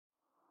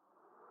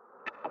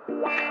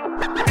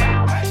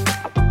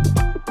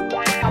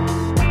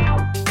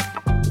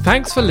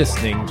Thanks for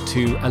listening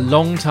to A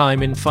Long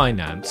Time in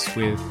Finance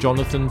with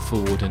Jonathan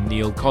Ford and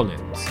Neil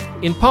Collins,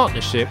 in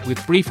partnership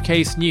with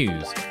Briefcase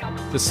News,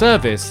 the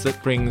service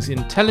that brings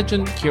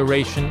intelligent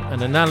curation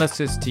and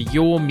analysis to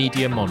your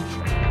media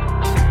monitoring.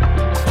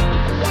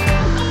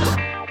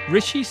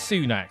 Rishi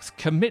Sunak's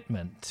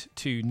commitment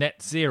to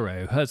net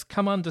zero has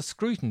come under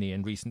scrutiny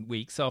in recent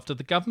weeks after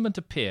the government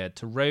appeared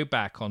to row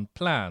back on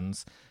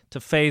plans to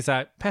phase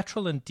out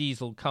petrol and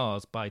diesel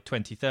cars by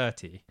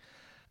 2030.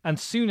 And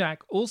Sunak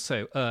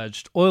also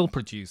urged oil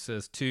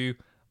producers to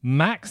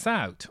max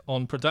out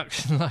on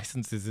production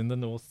licences in the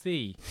North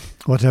Sea.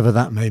 Whatever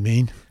that may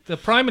mean. The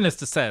Prime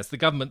Minister says the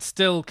government's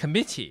still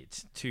committed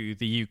to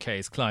the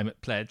UK's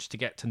climate pledge to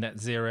get to net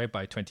zero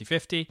by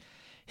 2050.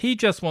 He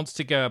just wants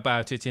to go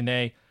about it in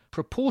a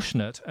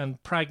proportionate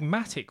and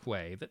pragmatic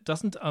way that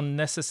doesn't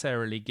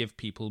unnecessarily give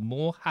people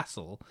more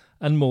hassle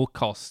and more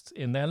cost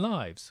in their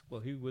lives.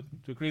 Well, who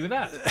wouldn't agree with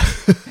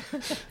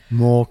that?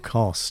 More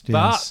cost,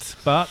 yes.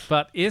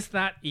 But is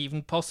that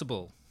even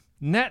possible?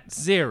 Net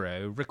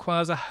zero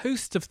requires a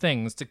host of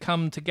things to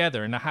come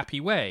together in a happy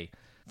way.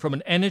 From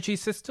an energy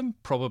system,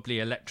 probably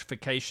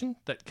electrification,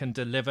 that can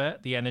deliver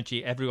the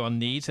energy everyone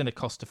needs in a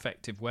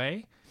cost-effective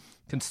way.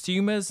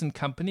 Consumers and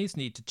companies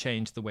need to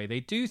change the way they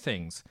do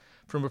things,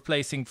 from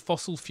replacing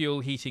fossil fuel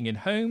heating in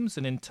homes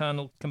and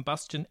internal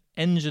combustion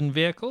engine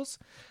vehicles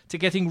to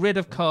getting rid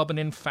of carbon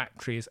in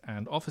factories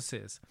and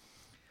offices.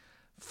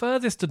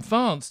 Furthest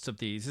advanced of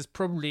these is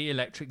probably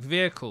electric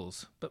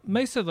vehicles, but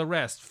most of the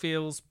rest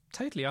feels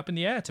totally up in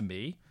the air to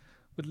me,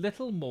 with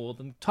little more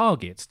than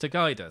targets to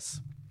guide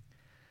us.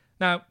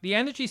 Now, the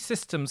Energy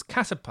Systems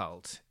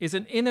Catapult is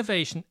an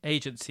innovation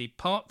agency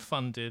part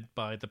funded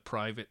by the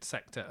private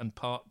sector and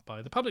part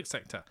by the public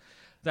sector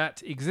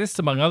that exists,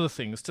 among other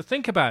things, to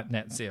think about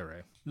net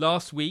zero.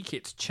 Last week,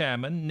 its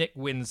chairman, Nick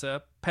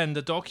Windsor, penned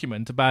a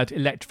document about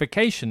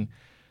electrification,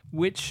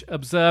 which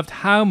observed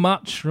how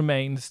much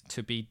remains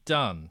to be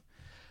done.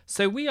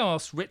 So we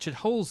asked Richard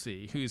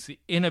Halsey, who's the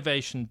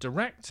innovation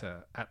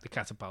director at the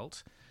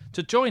Catapult,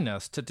 to join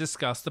us to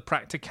discuss the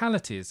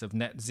practicalities of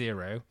net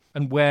zero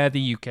and where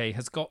the UK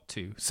has got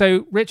to.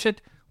 So,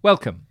 Richard,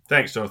 welcome.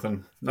 Thanks,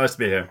 Jonathan. Nice to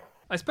be here.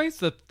 I suppose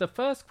the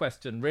first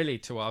question really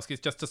to ask is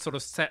just to sort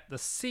of set the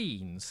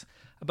scenes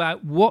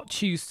about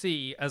what you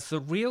see as the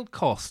real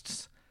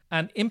costs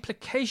and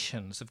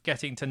implications of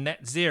getting to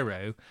net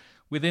zero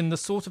within the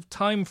sort of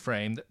time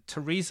frame that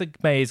Theresa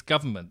May's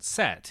government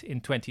set in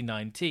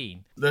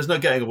 2019. There's no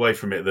getting away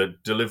from it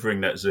that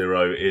delivering net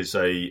zero is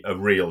a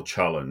real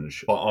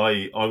challenge. But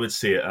I would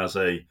see it as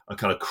a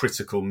kind of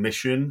critical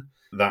mission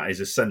that is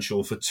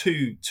essential for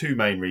two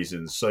main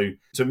reasons. So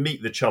to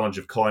meet the challenge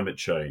of climate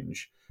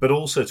change, but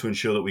also to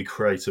ensure that we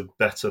create a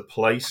better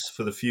place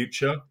for the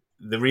future.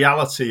 The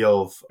reality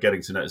of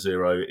getting to net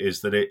zero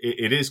is that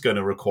it is going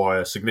to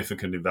require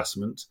significant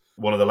investment.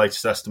 One of the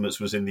latest estimates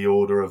was in the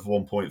order of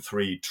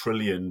 1.3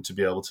 trillion to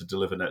be able to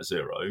deliver net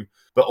zero.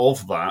 But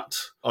of that,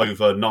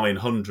 over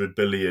 900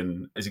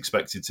 billion is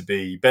expected to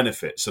be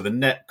benefits. So the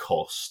net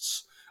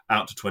costs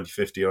out to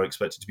 2050 are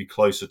expected to be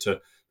closer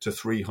to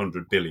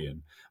 300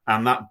 billion.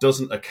 And that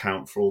doesn't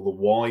account for all the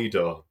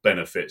wider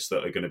benefits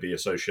that are going to be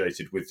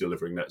associated with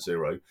delivering net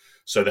zero.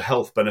 So the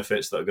health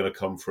benefits that are going to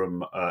come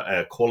from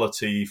air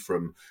quality,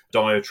 from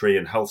dietary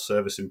and health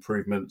service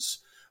improvements.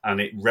 And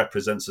it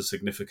represents a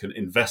significant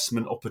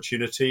investment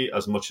opportunity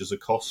as much as a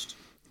cost.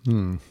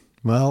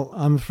 Well,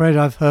 I'm afraid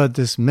I've heard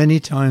this many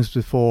times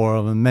before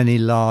on many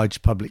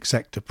large public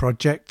sector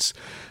projects.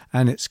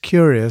 And it's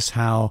curious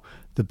how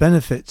the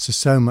benefits are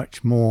so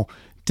much more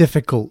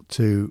difficult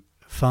to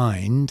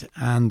find,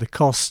 and the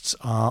costs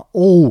are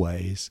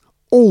always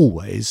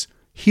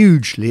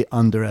hugely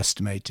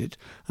underestimated.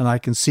 And I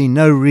can see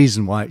no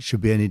reason why it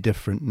should be any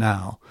different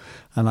now.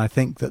 And I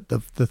think that the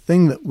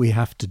thing that we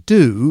have to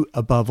do,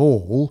 above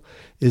all,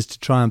 is to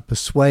try and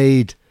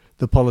persuade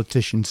the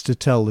politicians to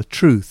tell the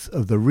truth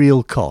of the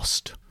real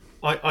cost.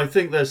 I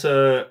think there's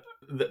a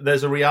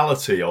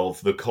reality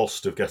of the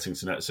cost of getting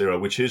to net zero,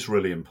 which is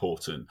really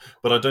important.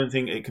 But I don't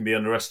think it can be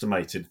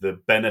underestimated, the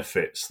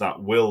benefits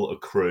that will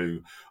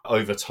accrue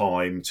over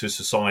time to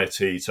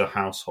society, to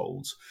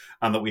households,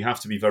 and that we have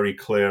to be very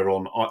clear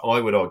on,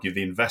 I would argue,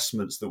 the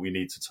investments that we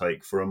need to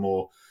take for a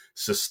more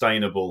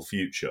sustainable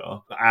future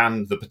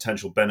and the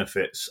potential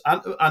benefits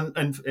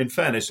and in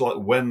fairness, like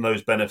when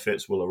those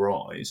benefits will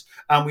arise.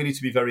 And we need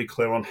to be very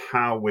clear on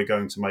how we're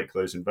going to make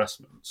those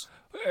investments.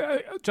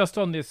 Just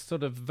on this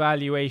sort of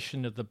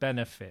valuation of the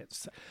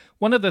benefits,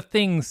 one of the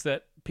things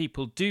that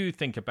people do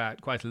think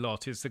about quite a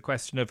lot is the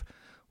question of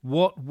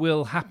what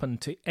will happen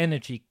to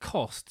energy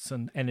costs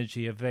and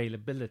energy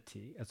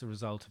availability as a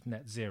result of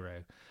net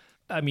zero.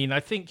 I mean, I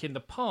think in the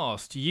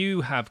past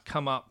you have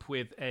come up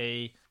with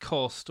a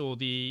cost, or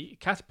the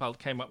Catapult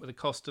came up with a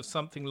cost of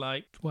something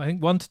like, I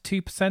think 1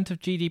 to 2% of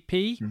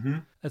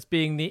GDP as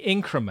being the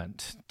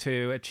increment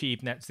to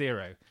achieve net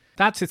zero.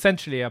 That's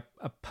essentially a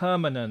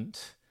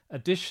permanent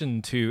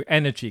addition to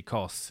energy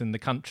costs in the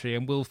country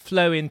and will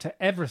flow into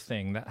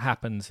everything that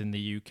happens in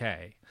the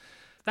UK.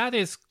 That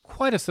is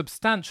quite a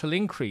substantial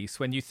increase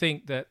when you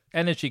think that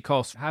energy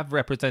costs have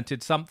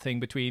represented something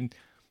between,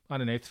 I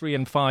don't know, 3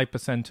 and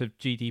 5% of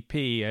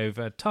GDP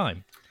over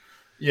time.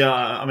 Yeah,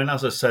 I mean,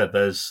 as I said,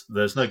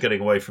 there's no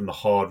getting away from the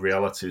hard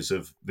realities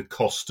of the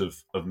cost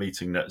of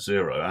meeting net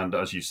zero. And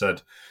as you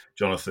said,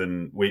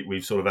 Jonathan,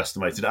 we've sort of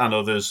estimated, and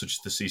others, such as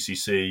the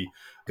CCC,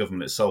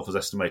 government itself has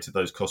estimated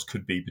those costs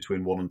could be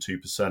between 1% and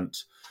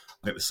 2%.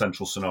 I think the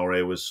central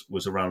scenario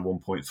was around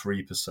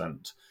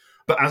 1.3%.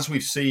 But as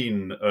we've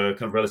seen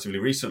kind of relatively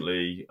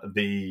recently,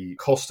 the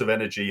cost of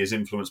energy is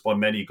influenced by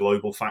many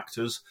global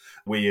factors.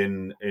 We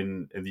in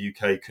the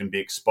UK can be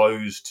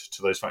exposed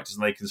to those factors,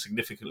 and they can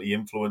significantly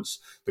influence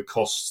the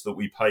costs that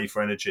we pay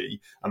for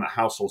energy and that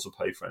households will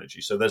pay for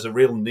energy. So there's a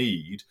real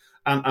need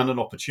and an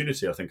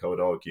opportunity, I think I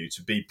would argue,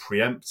 to be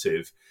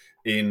preemptive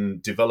in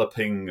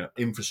developing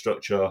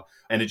infrastructure,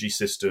 energy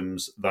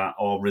systems that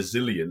are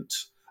resilient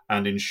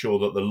and ensure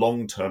that the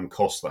long-term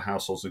costs that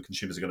households and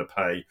consumers are going to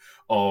pay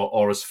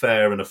are as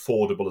fair and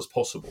affordable as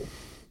possible.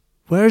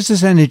 Where is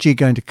this energy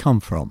going to come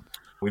from?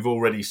 We've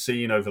already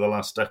seen over the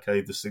last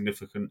decade the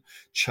significant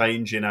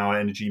change in our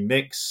energy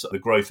mix, the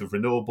growth of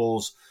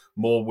renewables,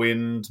 more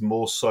wind,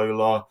 more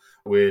solar.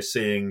 We're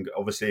seeing,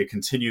 obviously, a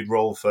continued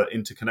role for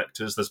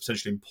interconnectors. There's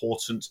potentially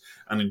important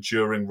and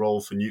enduring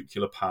role for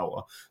nuclear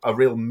power. A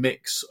real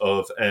mix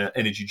of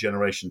energy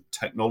generation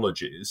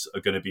technologies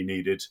are going to be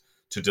needed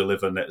to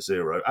deliver net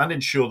zero and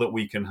ensure that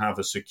we can have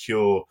a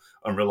secure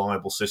and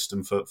reliable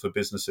system for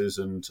businesses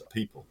and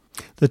people.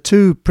 The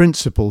two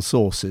principal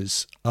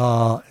sources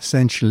are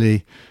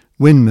essentially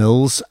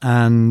windmills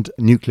and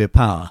nuclear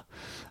power.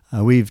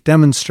 We've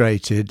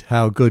demonstrated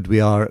how good we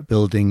are at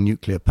building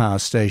nuclear power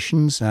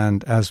stations,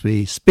 and as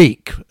we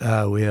speak,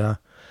 we are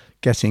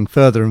getting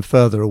further and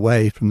further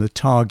away from the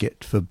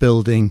target for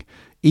building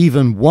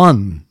even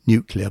one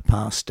nuclear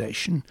power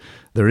station.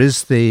 There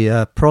is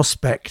the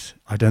prospect,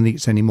 I don't think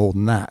it's any more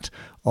than that,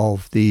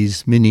 of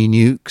these mini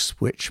nukes,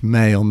 which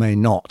may or may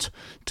not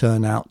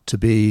turn out to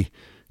be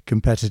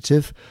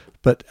competitive.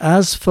 But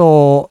as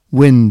for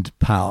wind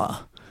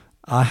power,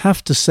 I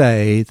have to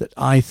say that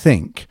I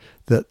think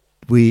that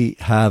we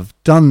have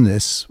done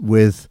this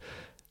with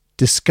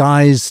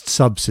disguised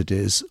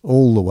subsidies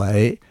all the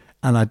way,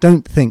 and I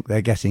don't think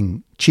they're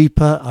getting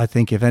cheaper. I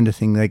think, if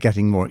anything, they're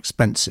getting more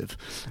expensive.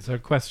 Is there a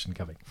question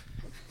coming?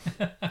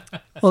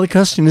 Well, the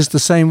question is the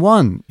same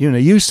one.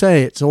 You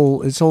say it's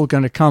all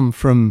going to come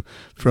from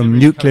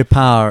nuclear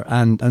power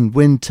and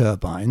wind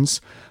turbines.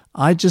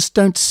 I just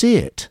don't see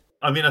it.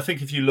 I mean, I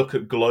think if you look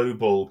at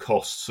global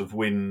costs of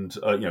wind,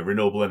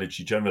 renewable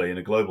energy generally in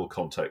a global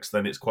context,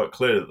 then it's quite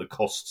clear that the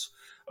costs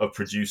of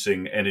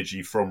producing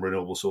energy from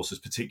renewable sources,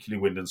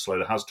 particularly wind and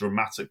solar, has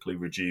dramatically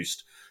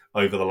reduced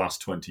over the last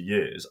 20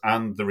 years.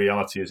 And the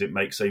reality is it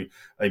makes a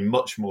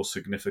much more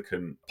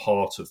significant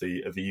part of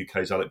the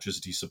UK's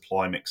electricity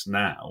supply mix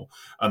now.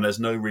 And there's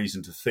no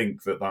reason to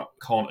think that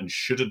can't and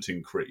shouldn't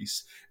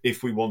increase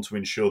if we want to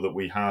ensure that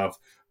we have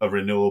a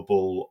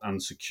renewable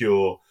and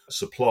secure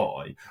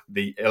supply,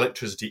 the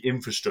electricity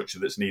infrastructure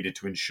that's needed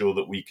to ensure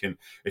that we can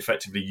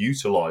effectively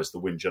utilise the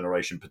wind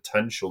generation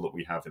potential that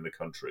we have in the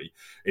country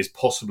is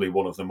possibly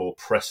one of the more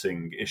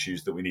pressing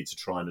issues that we need to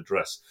try and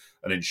address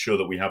and ensure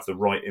that we have the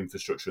right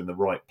infrastructure in the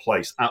right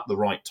place at the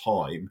right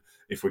time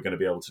if we're going to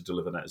be able to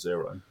deliver net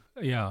zero.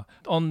 Yeah.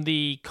 On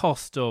the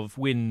cost of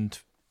wind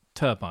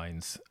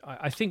turbines,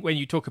 I think when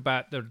you talk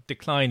about the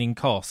declining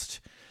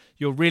cost,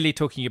 you're really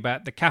talking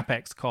about the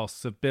capex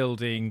costs of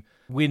building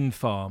wind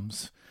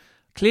farms.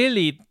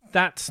 Clearly,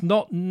 that's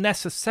not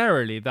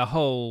necessarily the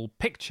whole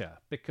picture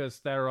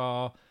because there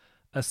are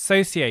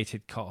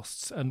associated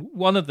costs. And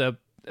one of the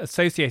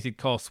associated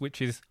costs,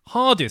 which is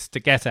hardest to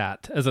get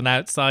at as an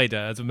outsider,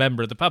 as a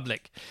member of the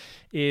public,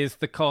 is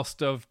the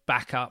cost of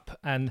backup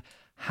and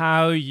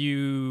how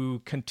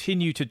you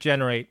continue to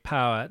generate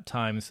power at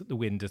times that the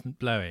wind isn't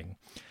blowing.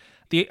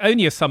 The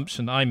only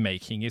assumption I'm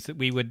making is that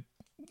we would,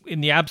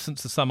 in the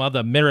absence of some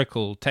other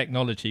miracle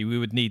technology, we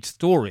would need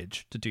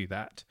storage to do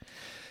that.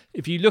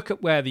 If you look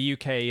at where the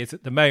UK is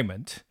at the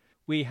moment,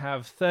 we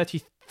have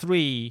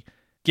 33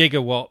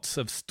 gigawatts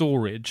of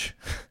storage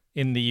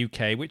in the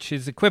UK, which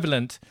is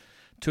equivalent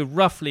to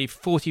roughly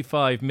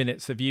 45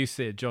 minutes of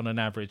usage on an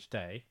average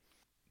day.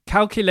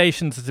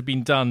 Calculations that have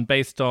been done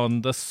based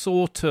on the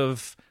sort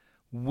of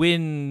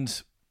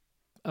wind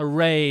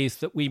arrays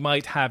that we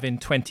might have in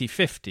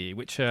 2050,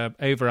 which are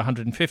over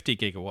 150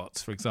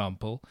 gigawatts, for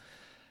example,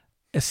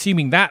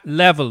 assuming that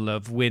level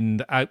of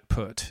wind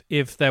output,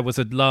 if there was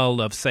a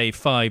lull of, say,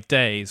 5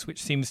 days,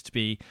 which seems to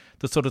be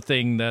the sort of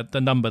thing that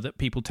the number that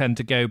people tend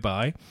to go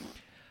by,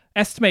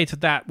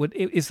 estimated that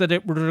is that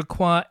it would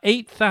require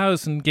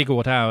 8,000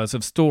 gigawatt hours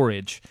of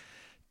storage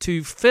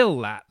to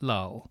fill that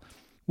lull,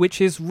 which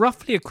is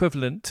roughly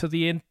equivalent to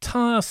the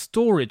entire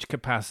storage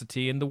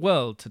capacity in the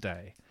world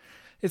today.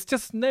 It's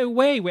just no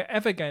way we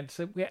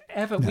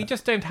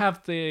just don't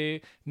have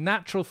the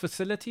natural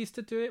facilities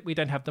to do it. We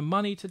don't have the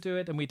money to do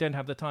it, and we don't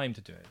have the time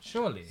to do it,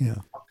 surely. Yeah.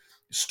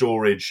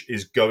 Storage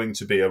is going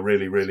to be a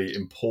really, really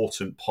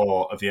important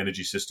part of the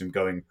energy system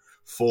going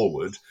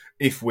forward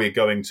if we're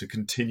going to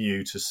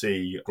continue to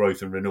see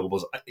growth in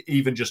renewables,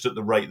 even just at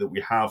the rate that we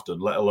have done,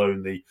 let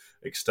alone the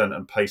extent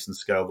and pace and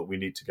scale that we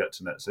need to get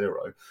to net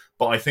zero.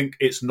 But I think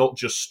it's not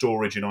just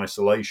storage in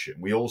isolation.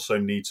 We also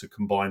need to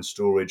combine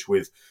storage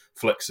with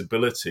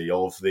flexibility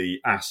of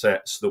the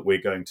assets that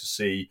we're going to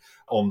see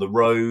on the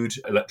road,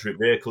 electric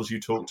vehicles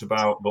you talked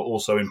about, but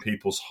also in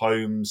people's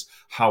homes,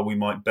 how we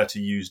might better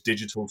use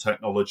digital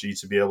technology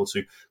to be able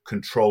to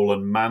control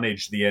and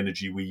manage the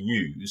energy we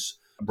use,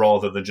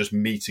 rather than just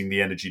meeting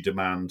the energy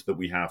demand that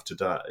we have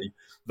today.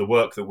 The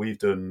work that we've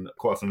done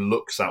quite often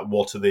looks at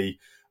what are the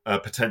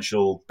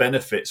potential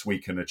benefits we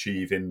can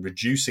achieve in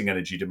reducing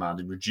energy demand,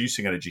 in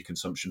reducing energy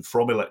consumption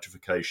from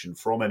electrification,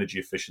 from energy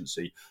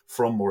efficiency,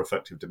 from more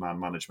effective demand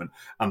management.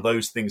 And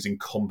those things in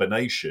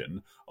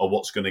combination are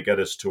what's going to get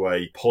us to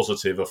a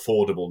positive,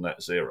 affordable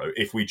net zero.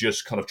 If we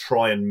just kind of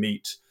try and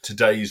meet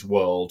today's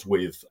world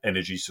with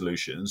energy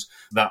solutions,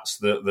 that's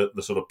the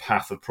sort of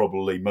path of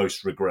probably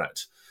most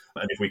regret.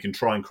 And if we can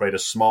try and create a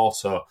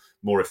smarter,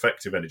 more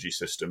effective energy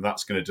system,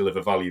 that's going to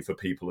deliver value for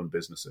people and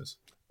businesses.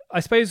 I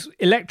suppose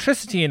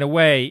electricity, in a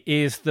way,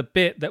 is the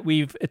bit that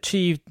we've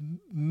achieved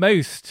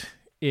most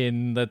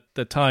in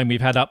the time we've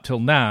had up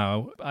till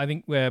now. I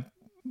think we're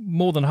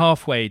more than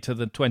halfway to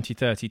the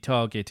 2030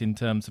 target in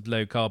terms of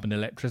low carbon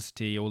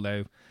electricity,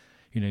 although,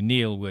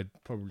 Neil would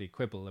probably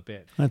quibble a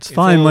bit. That's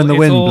fine when the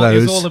wind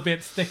blows. It's all a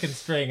bit stick and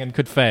string and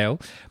could fail.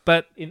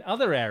 But in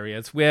other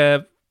areas,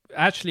 we're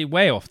actually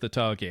way off the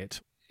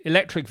target.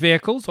 Electric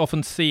vehicles,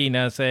 often seen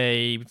as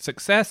a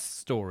success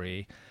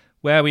story.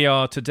 Where we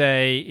are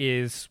today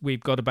is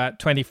we've got about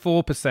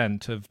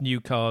 24% of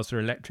new cars are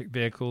electric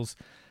vehicles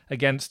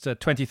against a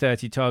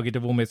 2030 target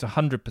of almost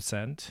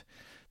 100%.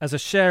 As a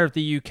share of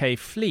the UK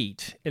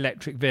fleet,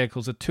 electric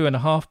vehicles are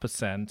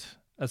 2.5%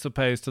 as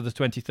opposed to the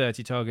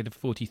 2030 target of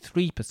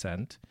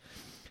 43%.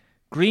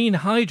 Green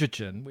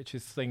hydrogen, which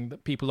is the thing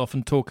that people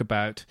often talk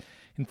about,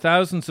 in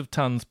thousands of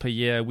tonnes per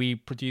year, we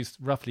produce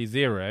roughly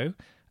zero,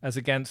 as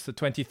against the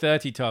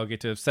 2030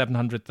 target of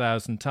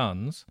 700,000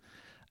 tonnes.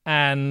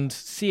 And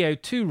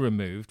CO2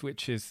 removed,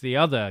 which is the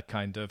other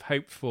kind of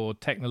hoped-for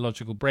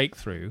technological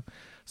breakthrough,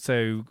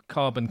 so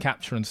carbon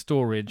capture and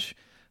storage.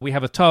 We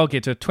have a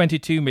target of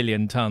 22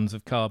 million tonnes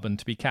of carbon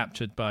to be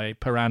captured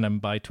per annum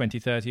by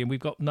 2030, and we've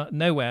got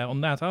nowhere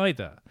on that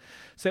either.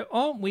 So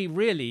aren't we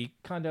really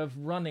kind of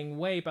running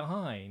way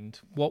behind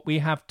what we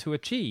have to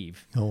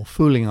achieve? Or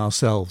fooling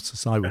ourselves,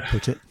 as I would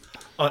put it.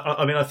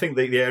 I think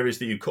the areas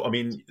that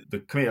the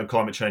Committee on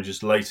Climate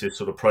Change's latest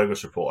sort of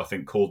progress report, I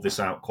think, called this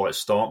out quite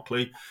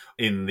starkly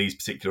in these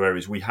particular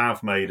areas. We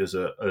have made as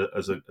a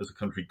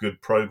country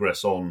good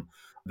progress on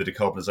the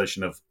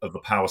decarbonisation of the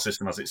power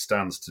system as it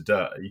stands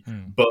today,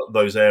 but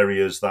those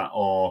areas that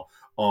are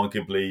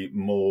arguably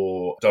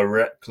more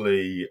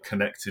directly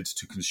connected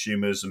to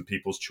consumers and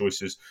people's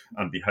choices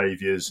and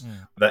behaviours,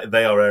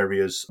 they are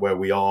areas where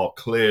we are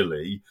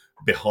clearly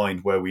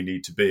behind where we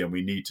need to be, and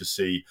we need to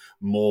see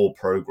more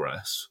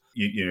progress.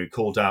 You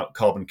called out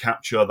carbon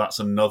capture. That's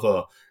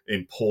another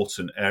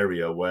important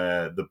area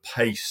where the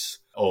pace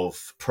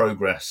of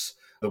progress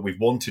that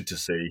we've wanted to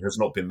see has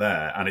not been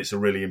there, and it's a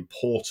really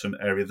important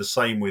area. The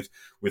same with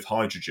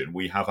hydrogen.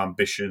 We have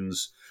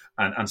ambitions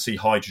and see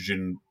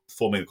hydrogen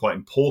forming a quite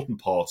important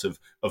part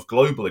of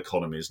global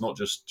economies, not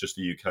just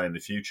the UK in the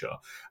future.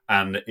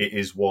 And it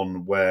is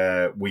one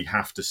where we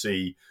have to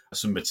see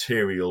some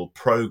material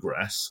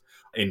progress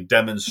in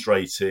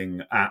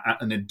demonstrating at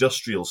an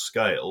industrial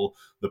scale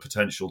the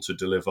potential to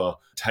deliver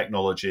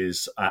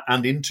technologies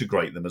and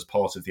integrate them as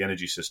part of the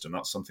energy system.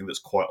 That's something that's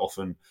quite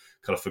often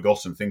kind of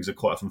forgotten. Things are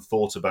quite often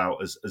thought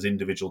about as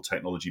individual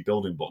technology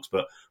building blocks,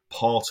 but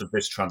part of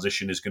this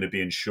transition is going to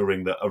be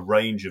ensuring that a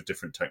range of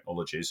different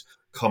technologies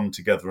come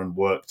together and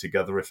work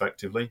together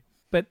effectively.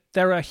 But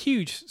there are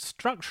huge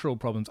structural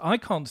problems. I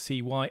can't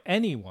see why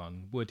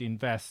anyone would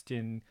invest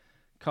in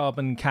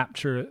carbon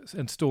capture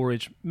and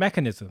storage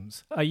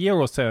mechanisms. A year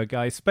or so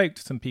ago, I spoke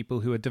to some people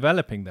who are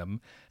developing them.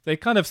 They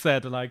kind of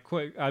said, and I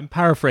quote, I'm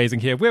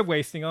paraphrasing here, we're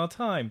wasting our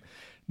time.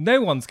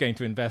 No one's going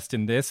to invest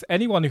in this.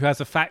 Anyone who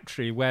has a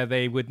factory where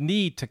they would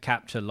need to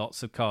capture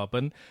lots of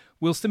carbon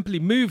will simply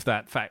move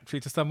that factory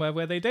to somewhere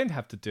where they don't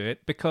have to do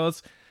it,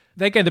 because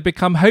they're going to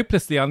become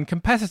hopelessly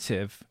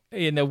uncompetitive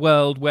in a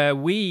world where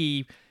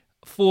we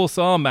force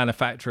our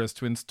manufacturers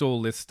to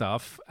install this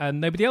stuff and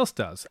nobody else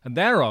does. And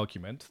their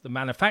argument, the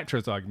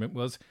manufacturer's argument,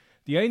 was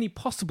the only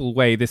possible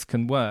way this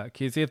can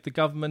work is if the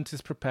government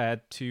is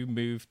prepared to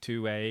move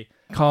to a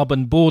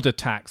carbon border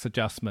tax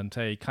adjustment,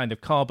 a kind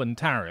of carbon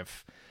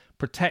tariff,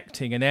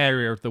 protecting an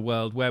area of the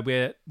world where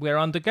we're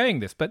undergoing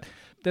this. But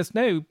there's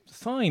no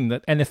sign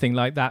that anything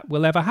like that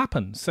will ever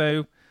happen.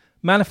 So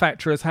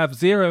manufacturers have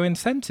zero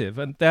incentive,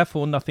 and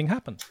therefore nothing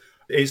happens.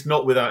 It's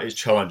not without its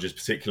challenges,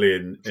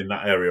 particularly in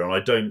that area.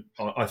 And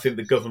I think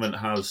the government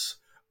has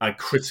a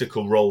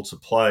critical role to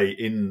play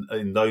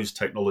in those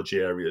technology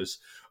areas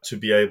to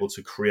be able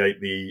to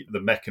create the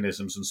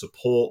mechanisms and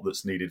support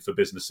that's needed for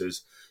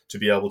businesses to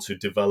be able to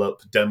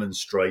develop,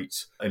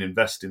 demonstrate, and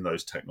invest in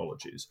those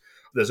technologies.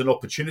 There's an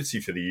opportunity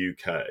for the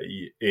UK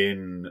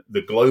in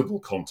the global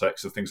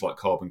context of things like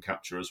carbon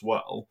capture as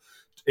well.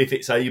 If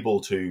it's able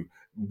to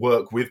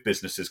work with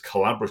businesses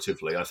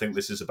collaboratively, I think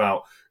this is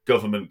about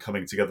government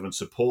coming together and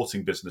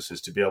supporting businesses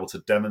to be able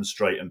to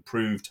demonstrate and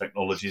prove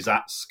technologies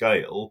at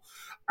scale,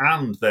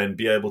 and then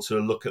be able to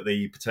look at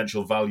the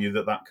potential value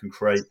that can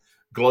create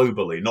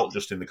globally, not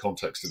just in the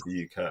context of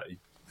the UK.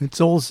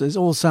 It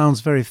all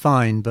sounds very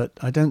fine, but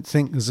I don't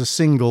think there's a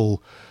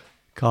single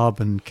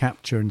carbon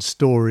capture and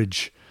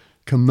storage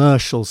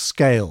commercial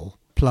scale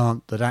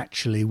plant that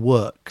actually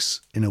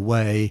works in a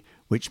way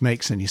which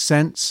makes any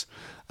sense.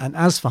 And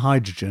as for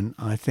hydrogen,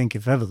 I think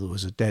if ever there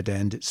was a dead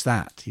end, it's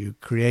that. You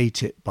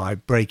create it by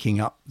breaking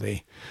up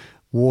the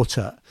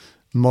water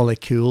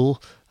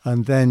molecule,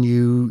 and then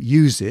you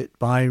use it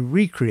by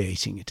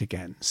recreating it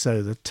again.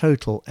 So the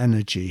total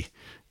energy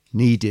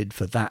needed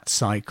for that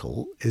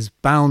cycle is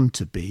bound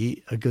to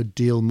be a good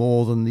deal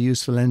more than the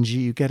useful energy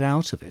you get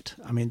out of it.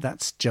 I mean,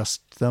 that's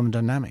just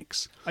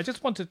thermodynamics. I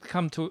just wanted to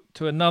come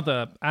to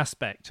another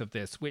aspect of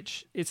this,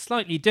 which is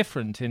slightly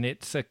different in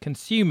it's a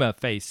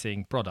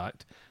consumer-facing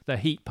product, the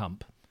heat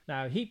pump.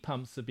 Now, heat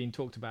pumps have been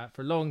talked about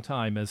for a long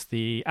time as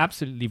the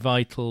absolutely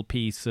vital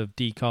piece of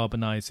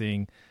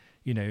decarbonising,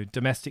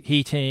 domestic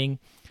heating,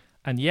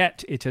 and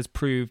yet it has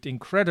proved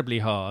incredibly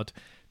hard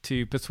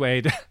to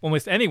persuade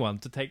almost anyone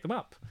to take them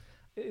up.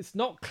 It's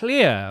not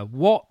clear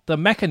what the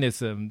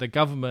mechanism the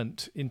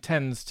government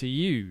intends to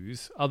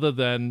use other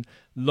than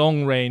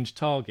long-range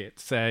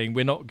targets saying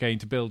we're not going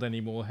to build any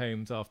more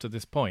homes after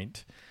this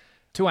point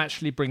to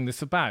actually bring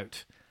this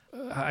about.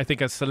 I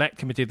think a select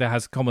committee that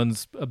has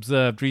Commons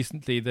observed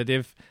recently that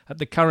if at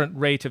the current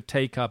rate of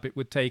take-up it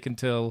would take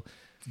until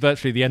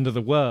virtually the end of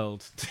the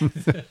world to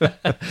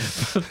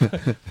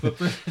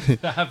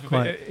have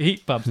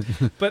heat pumps.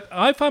 But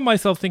I find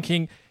myself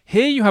thinking,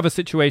 here you have a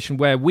situation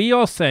where we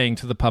are saying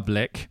to the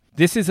public,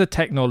 this is a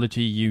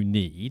technology you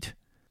need.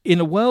 In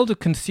a world of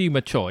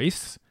consumer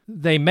choice,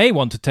 they may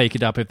want to take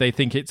it up if they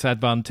think it's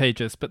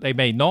advantageous, but they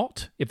may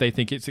not if they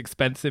think it's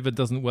expensive and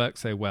doesn't work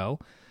so well.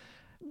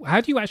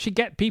 How do you actually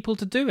get people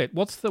to do it?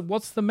 What's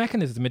the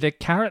mechanism? Is it a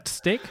carrot,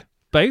 stick,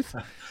 both?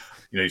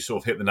 You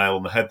sort of hit the nail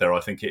on the head there.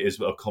 I think it is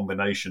a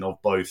combination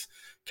of both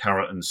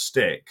carrot and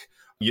stick.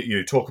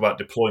 You talk about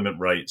deployment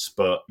rates,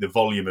 but the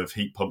volume of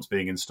heat pumps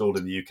being installed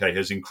in the UK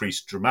has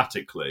increased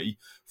dramatically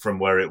from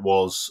where it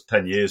was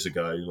 10 years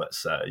ago, let's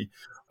say.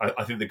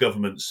 I think the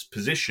government's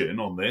position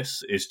on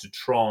this is to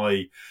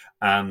try,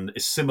 and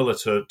is similar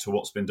to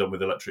what's been done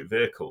with electric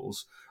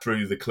vehicles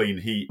through the clean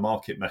heat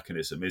market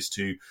mechanism, is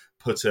to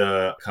put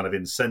a kind of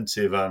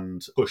incentive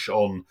and push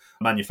on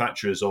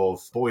manufacturers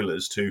of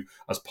boilers to,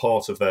 as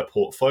part of their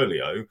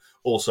portfolio,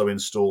 also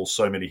install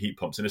so many heat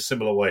pumps. In a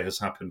similar way has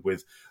happened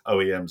with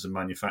OEMs and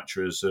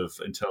manufacturers of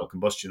internal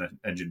combustion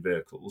engine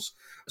vehicles.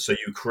 So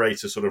you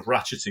create a sort of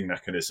ratcheting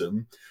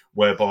mechanism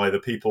whereby the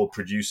people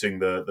producing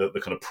the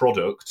kind of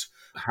product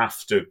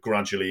have to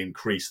gradually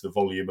increase the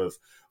volume of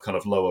kind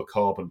of lower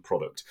carbon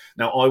product.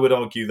 Now, I would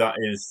argue that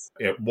is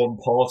one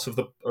part of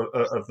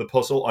the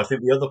puzzle. I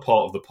think the other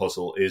part of the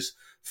puzzle is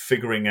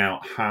figuring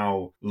out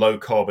how low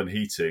carbon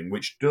heating,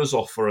 which does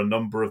offer a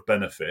number of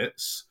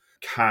benefits,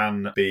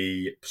 can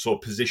be sort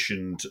of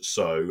positioned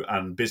so,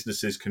 and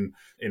businesses can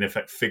in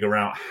effect figure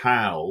out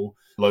how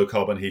low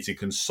carbon heating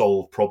can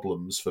solve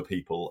problems for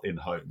people in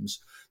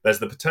homes. There's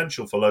the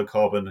potential for low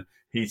carbon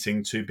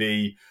heating to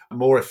be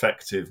more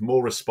effective,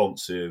 more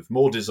responsive,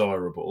 more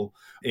desirable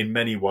in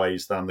many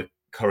ways than the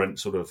current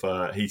sort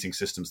of heating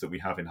systems that we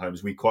have in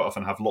homes. We quite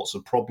often have lots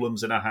of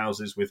problems in our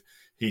houses with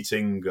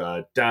heating,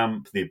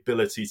 damp, the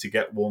ability to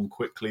get warm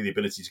quickly, the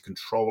ability to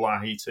control our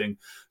heating.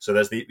 So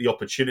there's the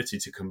opportunity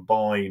to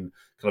combine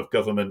kind of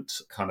government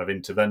kind of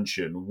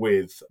intervention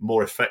with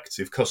more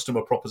effective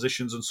customer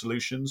propositions and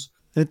solutions.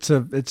 It's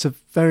a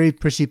very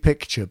pretty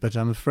picture, but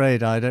I'm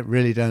afraid I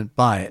really don't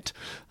buy it.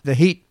 The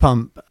heat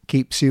pump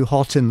keeps you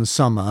hot in the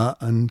summer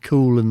and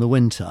cool in the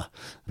winter,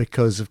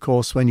 because, of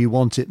course, when you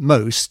want it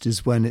most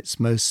is when it's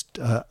most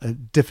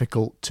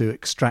difficult to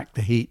extract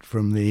the heat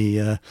from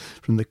the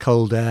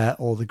cold air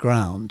or the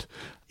ground.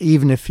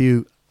 Even if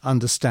you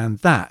understand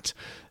that,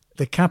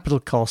 the capital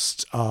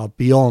costs are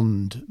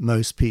beyond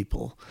most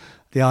people.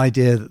 The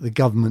idea that the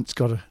government's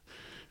got to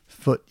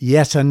foot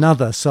yet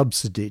another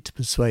subsidy to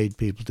persuade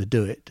people to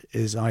do it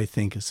is, I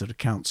think, a sort of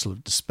counsel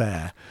of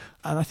despair.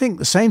 And I think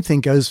the same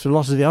thing goes for a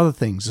lot of the other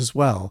things as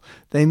well.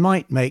 They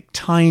might make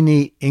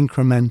tiny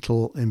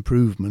incremental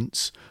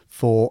improvements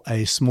for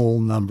a small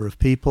number of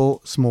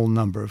people, small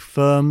number of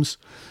firms,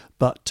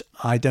 but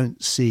I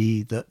don't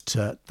see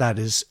that that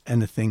is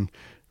anything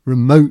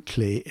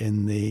remotely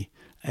in the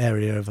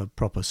area of a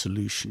proper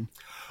solution.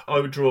 I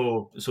would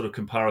draw sort of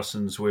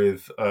comparisons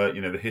with,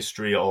 the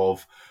history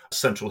of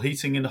central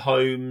heating in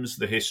homes,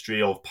 the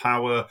history of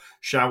power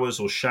showers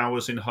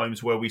in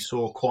homes, where we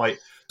saw quite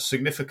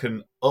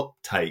significant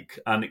uptake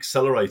and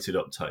accelerated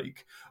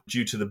uptake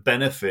due to the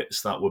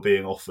benefits that were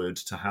being offered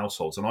to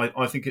households. And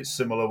I think it's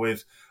similar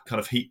with kind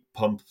of heat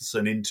pumps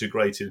and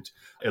integrated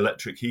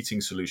electric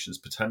heating solutions,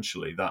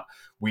 potentially, that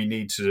we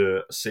need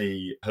to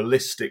see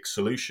holistic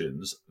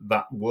solutions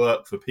that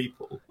work for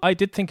people. I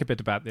did think a bit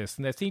about this,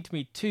 and there seem to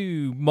be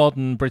two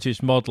modern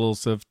British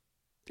models of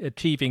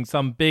achieving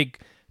some big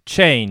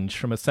change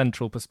from a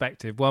central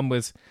perspective. One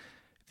was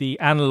the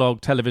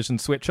analog television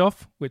switch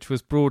off, which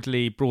was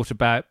broadly brought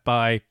about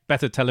by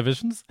better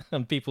televisions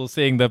and people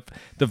seeing the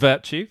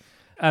virtue.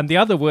 And the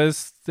other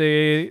was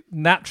the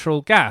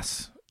natural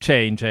gas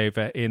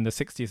changeover in the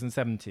 60s and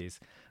 70s.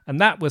 And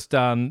that was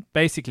done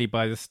basically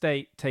by the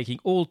state taking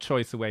all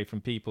choice away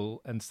from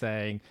people and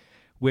saying,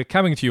 we're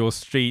coming to your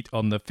street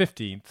on the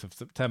 15th of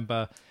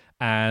September,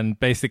 and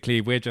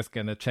basically we're just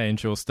going to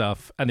change your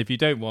stuff. And if you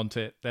don't want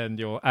it, then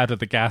you're out of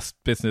the gas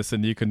business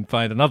and you can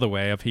find another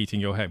way of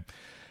heating your home.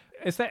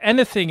 Is there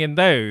anything in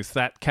those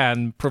that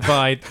can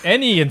provide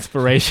any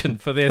inspiration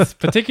for this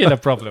particular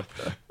problem?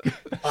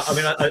 I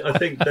mean, I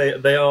think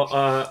they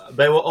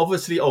were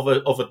obviously of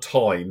a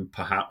time,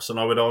 perhaps, and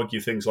I would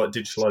argue things like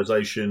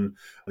digitalization,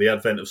 the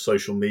advent of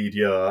social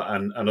media,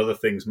 and other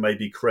things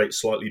maybe create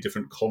slightly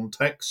different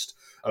context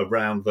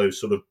around those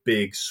sort of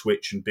big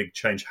switch and big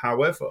change.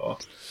 However,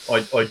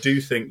 I do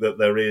think that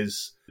there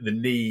is the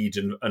need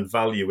and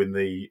value in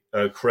the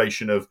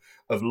creation of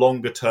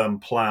longer term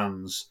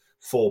plans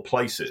for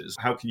places.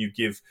 How can you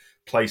give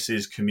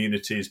places,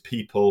 communities,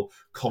 people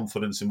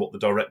confidence in what the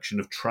direction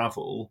of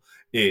travel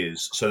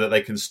is so that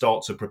they can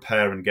start to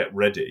prepare and get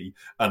ready?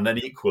 And then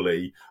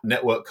equally,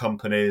 network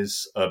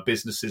companies,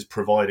 businesses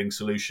providing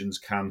solutions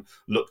can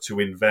look to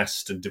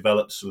invest and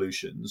develop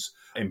solutions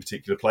in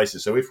particular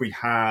places. So if we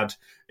had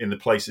in the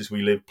places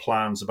we live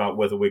plans about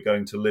whether we're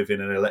going to live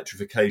in an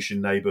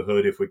electrification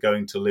neighbourhood, if we're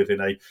going to live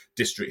in a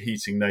district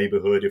heating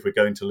neighbourhood, if we're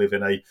going to live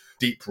in a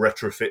deep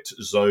retrofit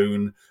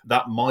zone,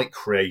 that might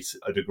create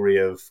a degree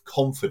of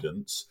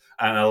confidence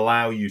and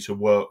allow you to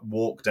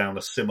walk down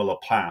a similar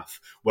path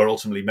where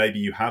ultimately maybe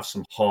you have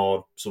some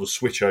hard sort of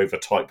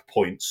switchover type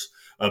points,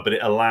 but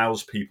it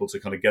allows people to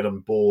kind of get on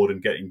board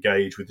and get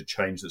engaged with the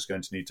change that's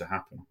going to need to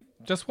happen.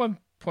 Just one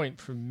point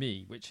from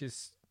me, which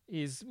is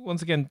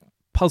once again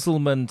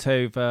puzzlement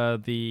over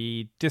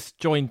the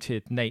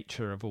disjointed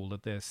nature of all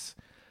of this.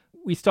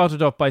 We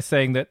started off by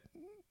saying that,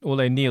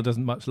 although Neil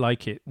doesn't much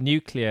like it,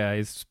 nuclear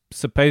is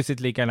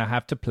supposedly going to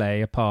have to play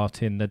a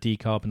part in the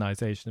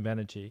decarbonisation of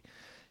energy.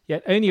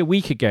 Yet only a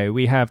week ago,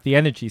 we have the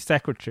Energy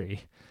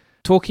Secretary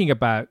talking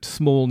about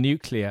small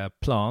nuclear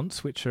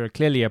plants, which are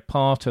clearly a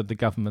part of the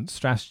government's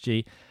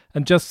strategy,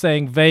 and just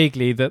saying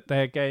vaguely that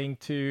they're going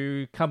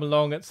to come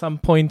along at some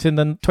point in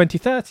the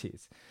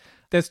 2030s.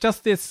 There's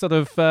just this sort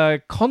of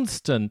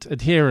constant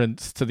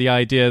adherence to the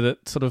idea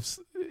that sort of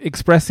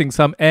expressing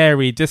some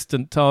airy,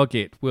 distant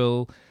target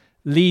will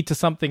lead to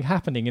something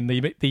happening in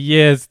the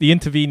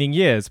intervening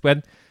years,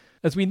 when,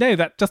 as we know,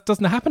 that just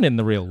doesn't happen in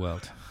the real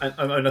world.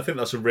 And I think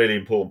that's a really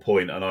important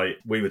point. And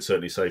we would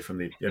certainly say from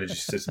the Energy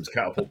Systems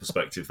Catapult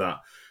perspective that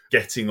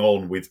getting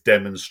on with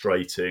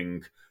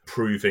demonstrating,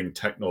 proving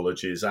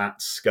technologies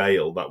at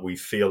scale that we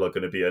feel are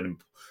going to be an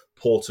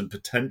important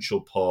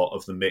potential part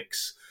of the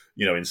mix,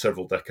 in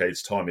several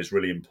decades' time is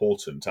really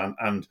important.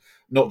 And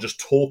not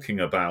just talking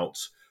about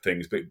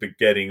things, but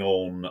getting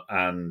on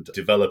and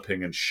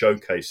developing and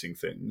showcasing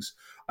things.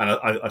 And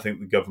I think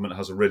the government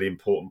has a really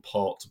important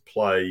part to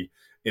play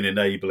in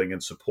enabling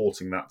and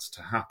supporting that to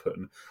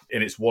happen.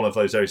 And it's one of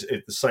those areas.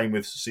 The same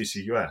with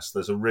CCUS.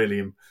 There's a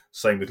really,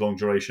 same with long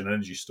duration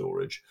energy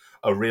storage,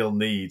 a real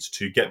need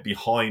to get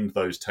behind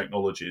those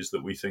technologies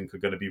that we think are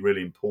going to be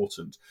really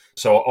important.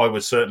 So I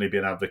would certainly be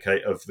an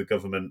advocate of the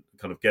government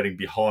kind of getting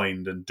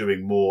behind and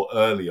doing more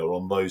earlier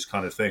on those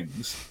kind of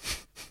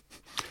things.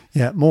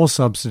 Yeah, more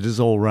subsidies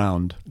all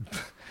round.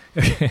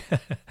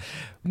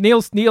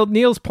 Neil's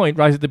point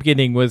right at the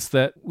beginning was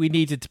that we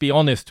needed to be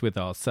honest with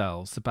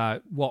ourselves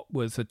about what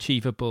was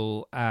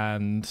achievable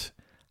and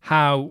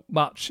how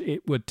much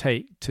it would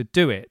take to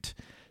do it.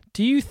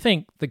 Do you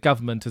think the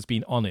government has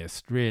been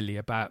honest, really,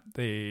 about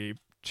the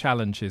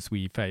challenges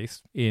we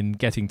face in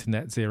getting to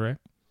net zero?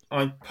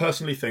 I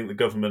personally think the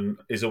government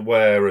is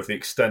aware of the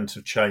extent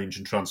of change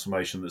and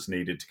transformation that's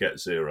needed to get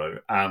zero,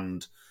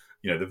 and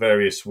the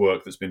various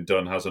work that's been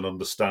done has an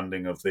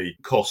understanding of the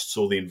costs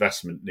or the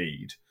investment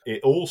need. It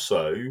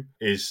also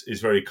is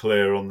very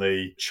clear on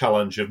the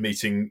challenge of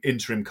meeting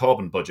interim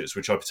carbon budgets,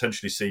 which I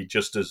potentially see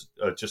just as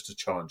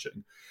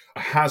challenging.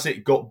 Has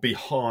it got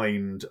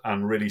behind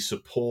and really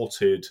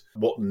supported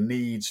what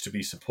needs to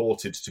be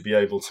supported to be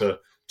able to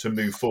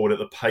move forward at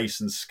the pace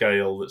and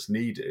scale that's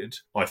needed,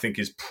 I think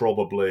is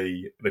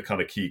probably the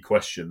kind of key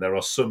question. There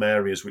are some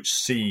areas which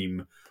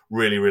seem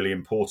really, really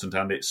important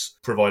and it's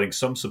providing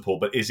some support,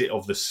 but is it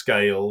of the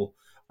scale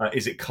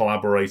Is it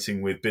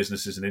collaborating with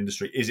businesses and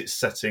industry? Is it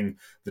setting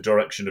the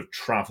direction of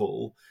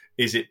travel?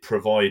 Is it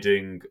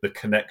providing the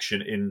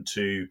connection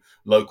into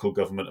local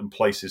government and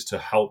places to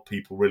help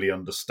people really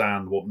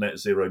understand what net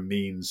zero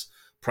means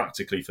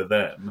practically for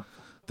them?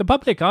 The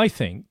public, I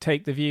think,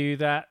 take the view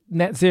that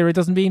net zero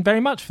doesn't mean very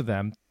much for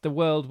them. The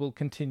world will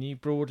continue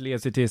broadly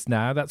as it is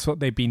now. That's what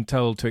they've been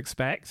told to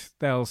expect.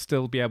 They'll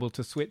still be able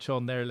to switch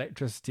on their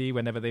electricity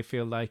whenever they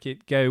feel like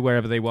it, go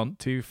wherever they want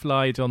to,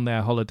 fly it on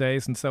their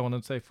holidays and so on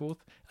and so forth.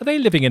 Are they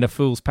living in a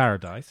fool's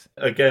paradise?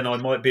 Again, I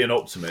might be an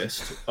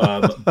optimist,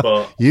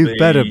 but you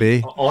better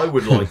be. I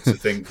would like to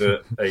think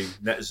that a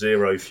net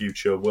zero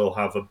future will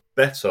have a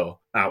better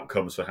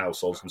outcomes for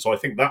households. And so I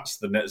think that's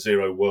the net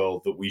zero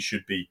world that we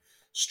should be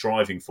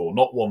striving for,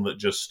 not one that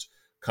just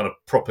kind of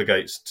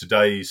propagates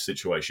today's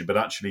situation, but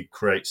actually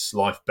creates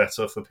life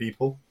better for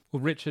people.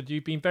 Well, Richard,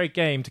 you've been very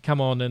game to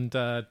come on and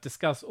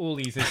discuss all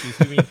these issues.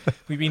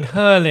 We've been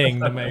hurling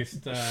the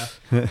most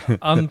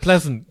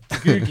unpleasant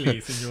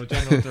googlies in your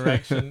general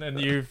direction,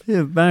 and you've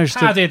managed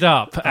padded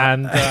up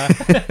and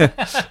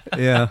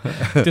yeah,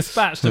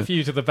 dispatched a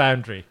few to the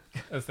boundary,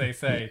 as they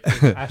say,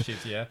 to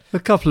ashes, yeah? A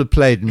couple have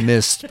played and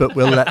missed, but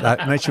we'll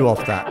let you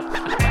off that.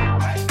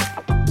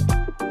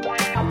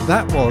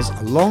 That was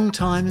A Long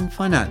Time in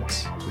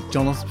Finance with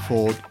Jonathan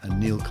Ford and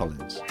Neil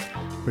Collins.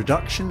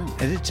 Production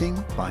and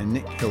editing by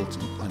Nick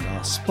Hilton, and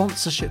our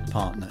sponsorship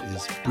partner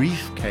is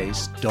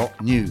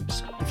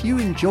briefcase.news. If you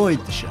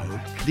enjoyed the show,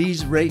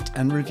 please rate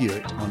and review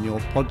it on your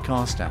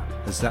podcast app,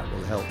 as that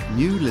will help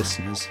new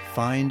listeners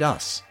find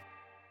us.